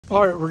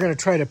All right, we're going to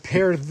try to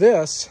pair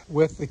this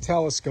with the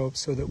telescope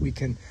so that we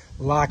can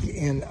lock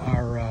in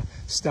our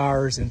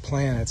stars and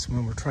planets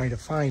when we're trying to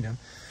find them.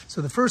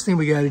 So the first thing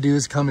we got to do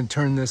is come and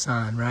turn this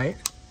on, right?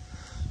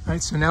 All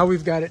right, so now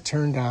we've got it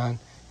turned on,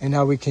 and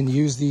now we can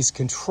use these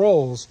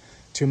controls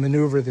to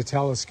maneuver the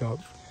telescope.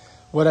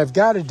 What I've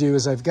got to do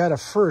is I've got to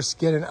first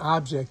get an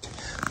object,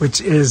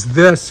 which is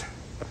this,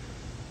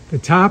 the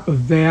top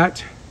of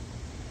that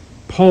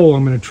pole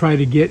I'm going to try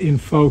to get in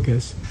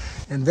focus.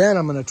 And then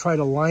I'm going to try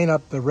to line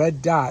up the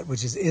red dot,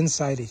 which is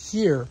inside of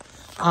here,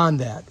 on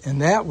that.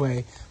 And that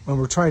way, when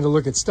we're trying to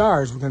look at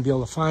stars, we're going to be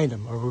able to find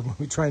them. Or when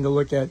we're trying to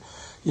look at,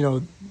 you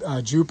know,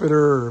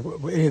 Jupiter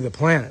or any of the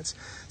planets.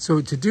 So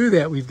to do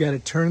that, we've got to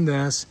turn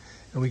this,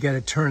 and we've got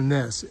to turn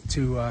this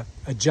to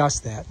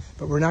adjust that.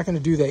 But we're not going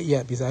to do that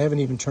yet because I haven't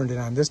even turned it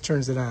on. This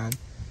turns it on.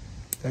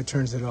 That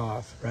turns it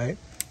off, right?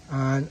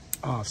 On,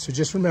 off. So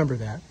just remember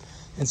that.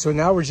 And so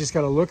now we're just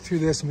got to look through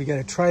this, and we got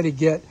to try to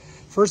get,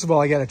 first of all,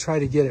 I got to try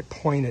to get it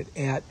pointed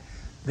at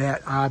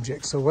that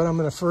object. So what I'm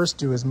going to first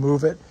do is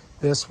move it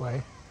this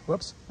way.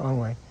 Whoops, wrong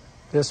way.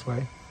 This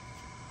way.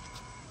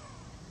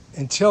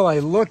 Until I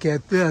look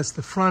at this,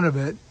 the front of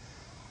it,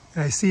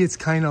 and I see it's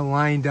kind of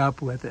lined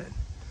up with it.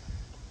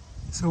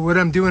 So what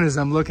I'm doing is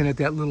I'm looking at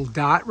that little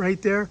dot right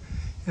there,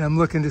 and I'm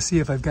looking to see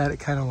if I've got it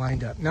kind of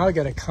lined up. Now I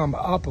got to come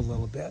up a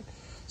little bit.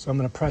 So I'm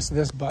going to press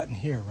this button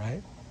here,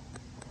 right?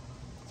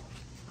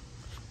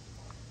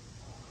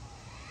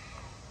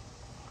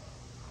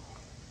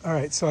 All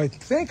right, so I'm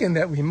thinking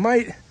that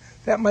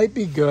that might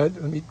be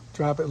good. Let me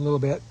drop it a little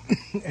bit.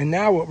 And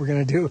now what we're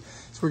going to do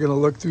is we're going to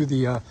look through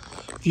the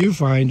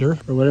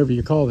viewfinder, or whatever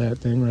you call that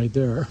thing right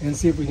there, and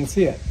see if we can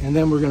see it. And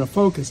then we're going to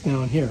focus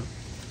down here.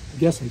 I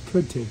guess I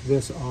could take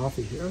this off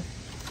of here,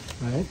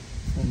 right?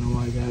 I don't know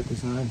why I got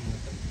this on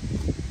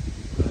here.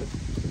 But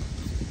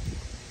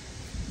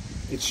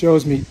it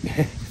shows me,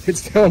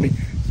 it's telling me,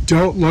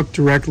 don't look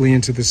directly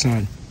into the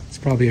sun. It's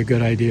probably a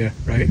good idea,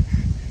 right?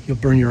 You'll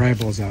burn your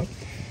eyeballs out.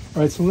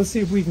 All right, so let's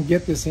see if we can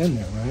get this in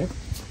there, right?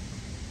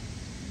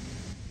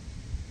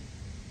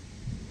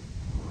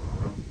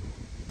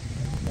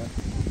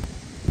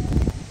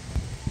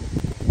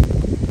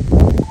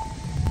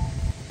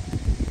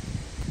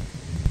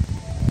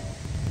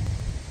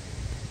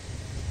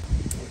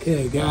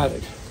 Okay, got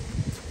it.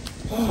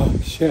 Oh,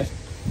 shit.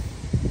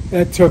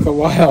 That took a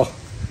while.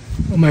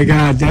 Oh my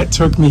God, that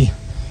took me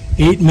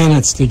 8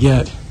 minutes to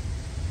get.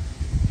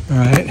 All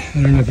right,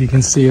 I don't know if you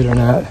can see it or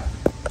not.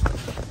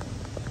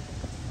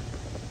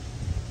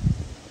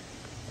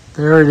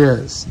 There it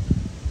is.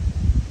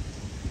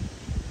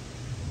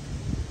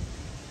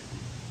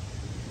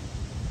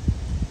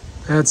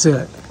 That's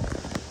it.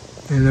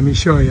 And let me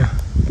show you.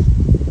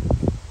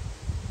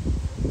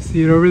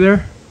 See it over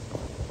there?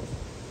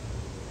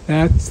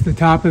 That's the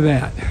top of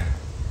that.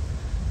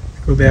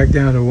 Go back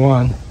down to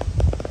 1.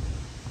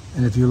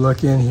 And if you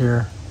look in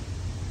here,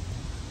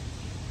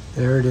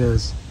 there it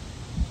is.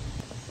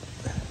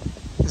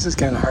 This is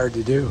kind of hard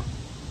to do.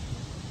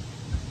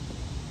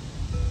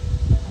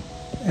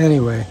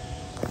 Anyway,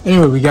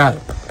 we got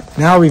it.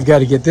 Now we've got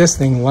to get this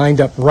thing lined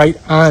up right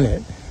on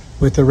it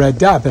with the red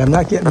dot, but I'm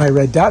not getting my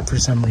red dot for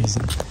some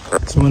reason.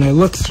 So when I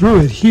look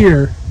through it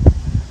here,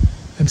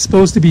 I'm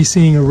supposed to be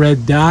seeing a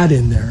red dot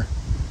in there.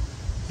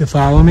 You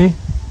follow me?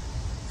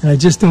 And I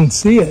just don't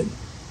see it.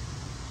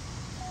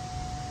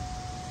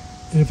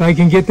 And if I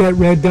can get that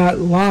red dot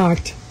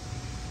locked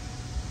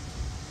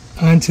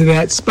onto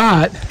that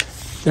spot,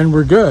 then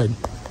we're good.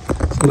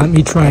 So let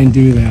me try and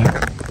do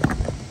that.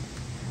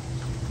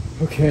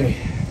 Okay.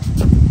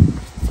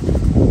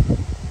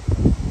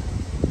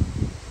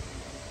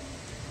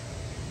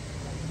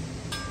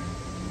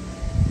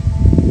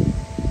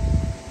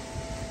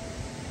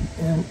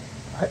 And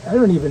I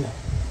don't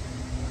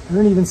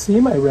even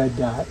see my red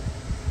dot.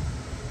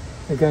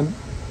 Like I'm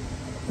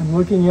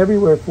looking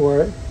everywhere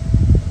for it.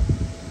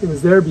 It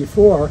was there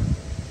before.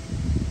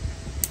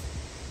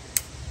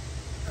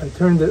 I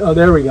turned it, oh,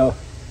 there we go.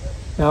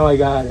 Now I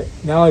got it.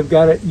 Now I've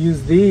got to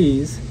use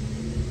these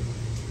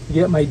to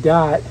get my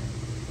dot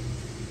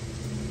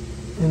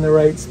in the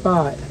right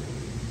spot.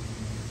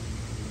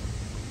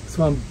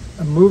 So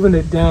I'm moving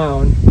it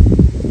down.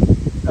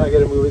 Now I got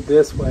to move it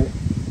this way.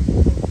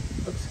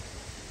 Oops.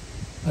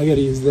 I got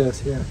to use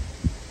this here.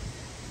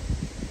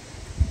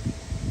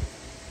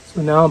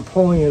 So now I'm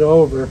pulling it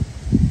over.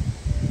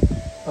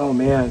 Oh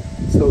man,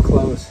 so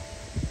close.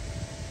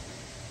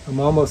 I'm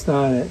almost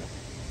on it.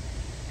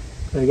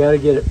 But I got to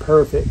get it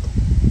perfect.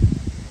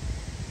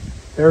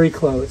 Very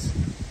close.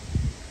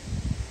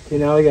 Okay,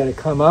 now I got to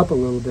come up a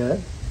little bit.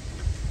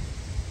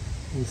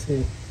 You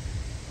see.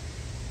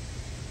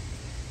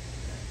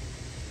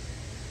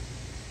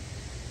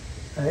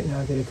 All right, now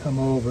I got to come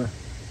over.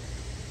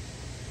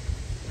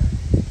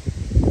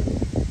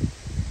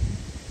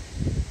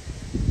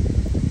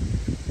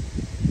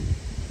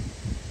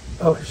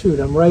 Oh shoot,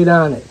 I'm right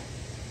on it.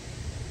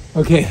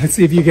 Okay, let's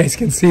see if you guys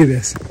can see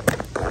this.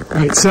 All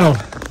right, so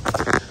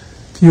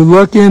if you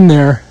look in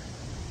there,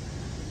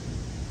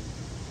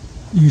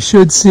 you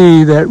should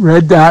see that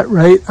red dot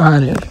right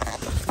on it.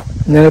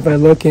 And then if I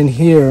look in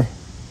here,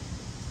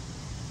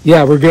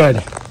 yeah, we're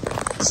good.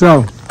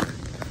 So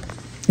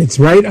it's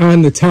right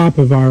on the top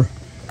of our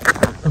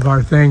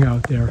thing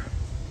out there.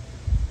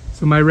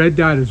 So my red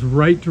dot is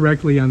right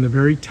directly on the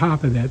very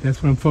top of that.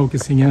 That's what I'm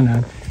focusing in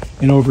on.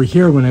 And over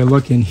here, when I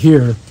look in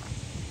here,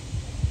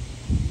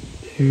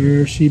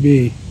 there she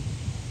be.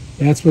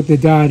 That's what the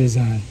dot is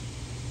on.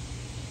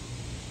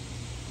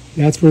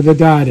 That's where the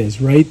dot is,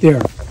 right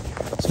there.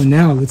 So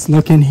now let's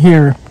look in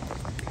here,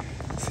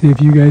 see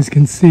if you guys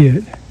can see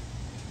it.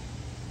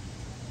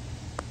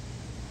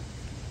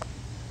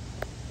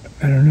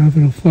 I don't know if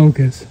it'll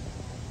focus.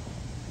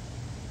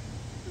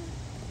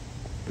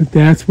 But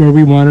that's where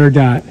we want our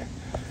dot.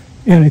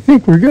 And I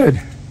think we're good.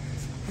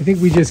 I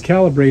think we just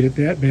calibrated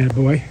that bad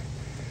boy.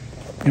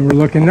 And we're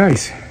looking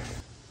nice.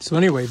 So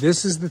anyway,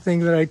 this is the thing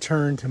that I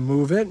turn to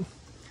move it.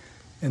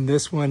 And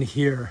this one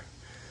here.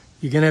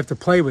 You're going to have to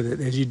play with it.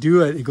 As you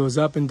do it, it goes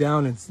up and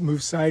down and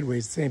moves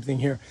sideways. Same thing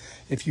here.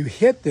 If you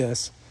hit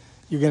this,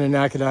 you're going to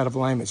knock it out of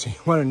alignment. So you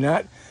want to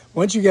not,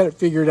 once you get it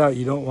figured out,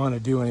 you don't want to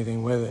do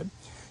anything with it.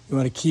 You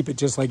want to keep it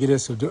just like it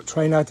is. So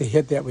try not to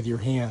hit that with your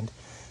hand.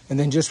 And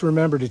then just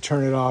remember to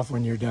turn it off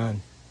when you're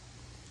done.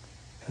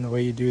 And the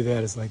way you do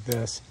that is like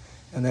this.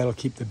 And that'll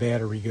keep the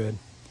battery good.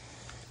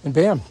 And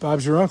bam,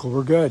 Bob's your uncle.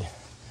 We're good.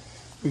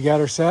 We got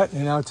her set.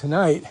 And now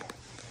tonight,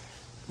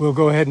 we'll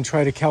go ahead and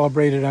try to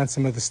calibrate it on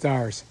some of the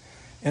stars.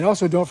 And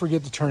also don't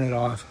forget to turn it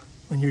off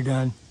when you're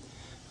done.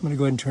 I'm going to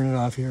go ahead and turn it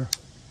off here.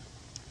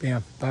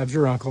 Bam, Bob's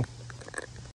your uncle.